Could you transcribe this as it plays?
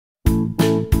Hello,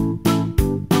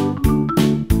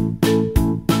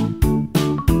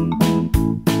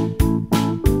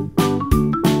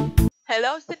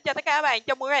 xin chào tất cả các bạn.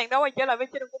 Chào mừng các bạn đã quay trở lại với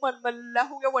channel của mình. Mình là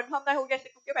Vergeway. Hôm nay Vergeway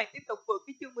sẽ cùng các bạn tiếp tục vượt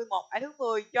cái chương 11 ải thứ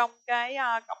 10 trong cái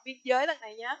cổng biên giới lần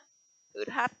này nhé. Thử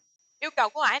thách. Yêu cầu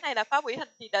của ải này là phá hủy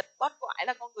thành trì địch. Boss của ải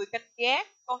là con người canh gác,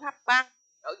 con tháp băng,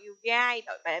 đội yêu gai,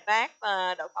 đội bè bát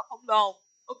và đội pháo khổng lồ.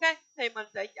 Ok, thì mình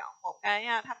sẽ chọn một cái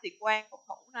tháp thiệt quan phòng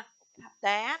thủ nè, một cái tháp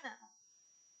đá nè.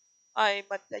 Rồi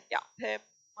mình sẽ chọn thêm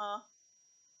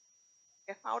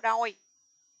cái pháo đôi.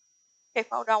 Cái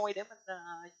pháo đôi để mình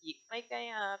diệt mấy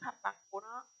cái tháp băng của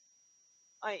nó.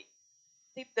 Rồi,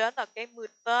 tiếp đến là cái mưa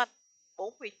tên.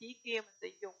 4 vị trí kia mình sẽ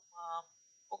dùng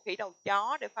con khỉ đầu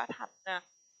chó để phá thành nè.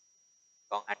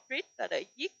 Con Atrit là để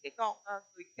giết cái con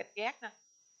người canh gác nè.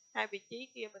 2 vị trí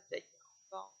kia mình sẽ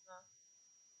chọn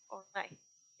con này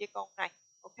với con này.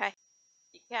 Ok,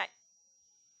 triển khai.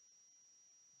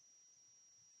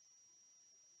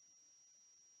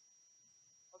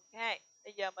 Ok,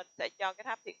 bây giờ mình sẽ cho cái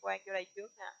tháp thiệt quan vô đây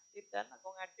trước nè. Tiếp đến là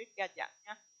con Atrit ra trận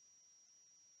nha.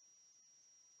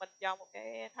 Mình cho một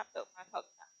cái tháp tượng ma thực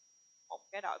nè.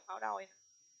 Một cái đội pháo đôi nè.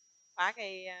 Phá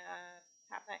cái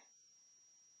tháp này.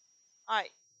 Rồi,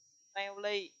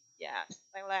 Stanley và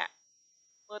Stella.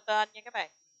 Mưa tên nha các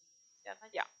bạn. Cho nó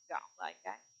gọn lại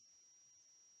cái.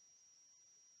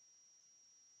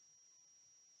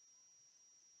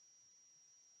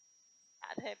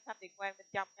 Thả thêm tháp điện quang bên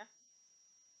trong nhé.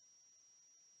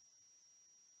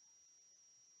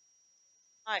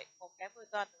 Rồi, một cái mưa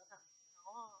tên nữa nè.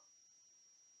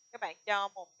 Các bạn cho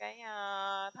một cái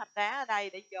tháp đá ở đây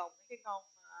để dồn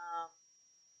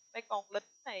mấy con lính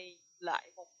này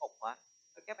lại một cục á.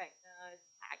 Rồi các bạn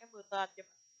thả cái mưa tên cho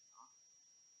mình. Đó.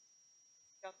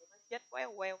 Cho tụi nó chết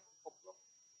queo queo một cục luôn.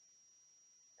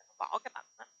 Cho nó bỏ cái tạnh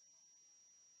đó.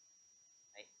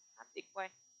 Đây, tháp điện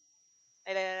quang.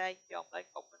 Đây, dồn lên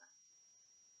cục rồi nè.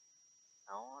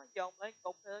 Nó dồn lên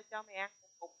cục rồi cho mày ăn một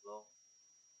cục luôn.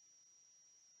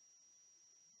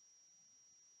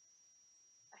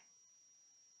 Đây.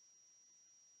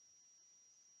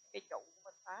 Cái trụ của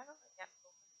mình phá rất là nhanh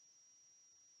luôn.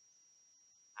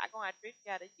 Thả con Atrit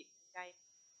ra để diệt cây.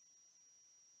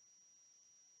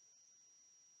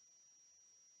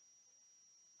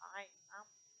 Rồi, xong.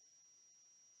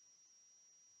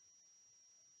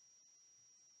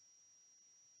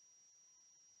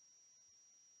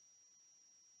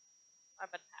 Rồi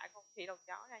mình thả con khỉ đầu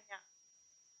chó ra nha.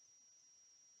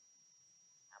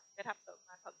 Cái tháp tượng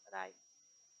ma thực ở đây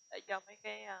để cho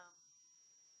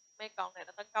mấy con này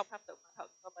nó tấn công tháp tượng ma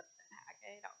thực. Rồi mình sẽ thả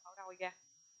cái đội pháo đôi ra.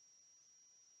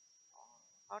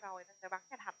 Pháo đôi nó sẽ bắn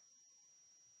cái thạch.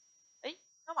 Ý,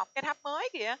 nó mọc cái tháp mới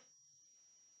kìa.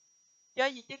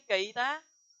 Chơi gì chứ kỳ ta.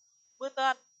 Mưa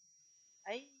tên.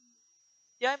 Đấy,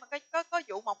 chơi mà có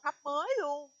vụ mọc tháp mới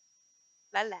luôn.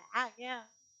 Lạ lạ nha.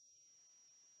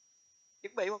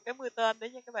 Chuẩn bị một cái mưa tên đấy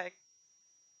nha các bạn.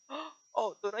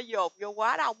 Ồ, tụi nó dồn vô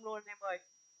quá đông luôn em ơi.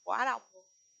 Quá đông luôn.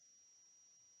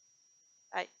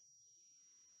 Đây.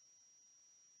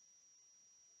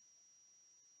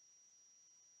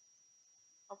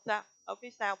 Không sao, ở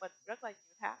phía sau mình rất là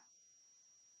nhiều tháp.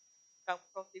 Còn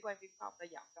con sĩ quan biên phòng đã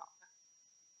dọn gọn.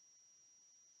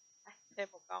 Thêm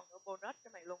một con nữa bonus cho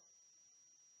mày luôn.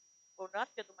 Bonus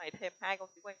cho tụi mày thêm 2 con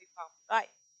sĩ quan biên phòng. Đây.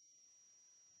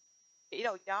 Chỉ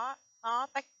đầu chó, nó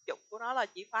tác dụng của nó là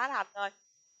chỉ phá thành thôi.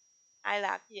 Ai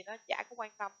làm gì nó chả có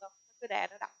quan tâm đâu. Nó cứ đè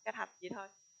nó đập cái thành vậy thôi.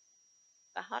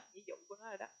 Là hết nghĩa vụ của nó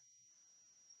rồi đó.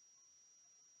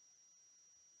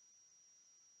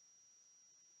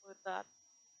 Mưa tên.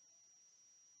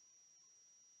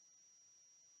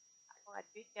 Con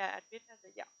Atrit ra, Atrit nó sẽ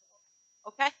dọn.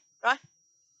 Ok, rồi.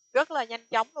 Rất là nhanh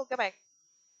chóng luôn các bạn.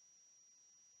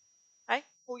 Đấy,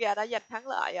 khu già đã giành thắng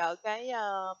lợi ở cái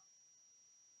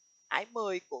ải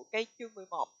 10 của cái chương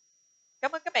 11.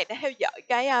 Cảm ơn các bạn đã theo dõi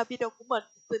cái video của mình.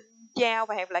 Xin chào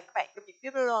và hẹn gặp lại các bạn trong những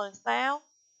video lần sau.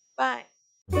 Bye.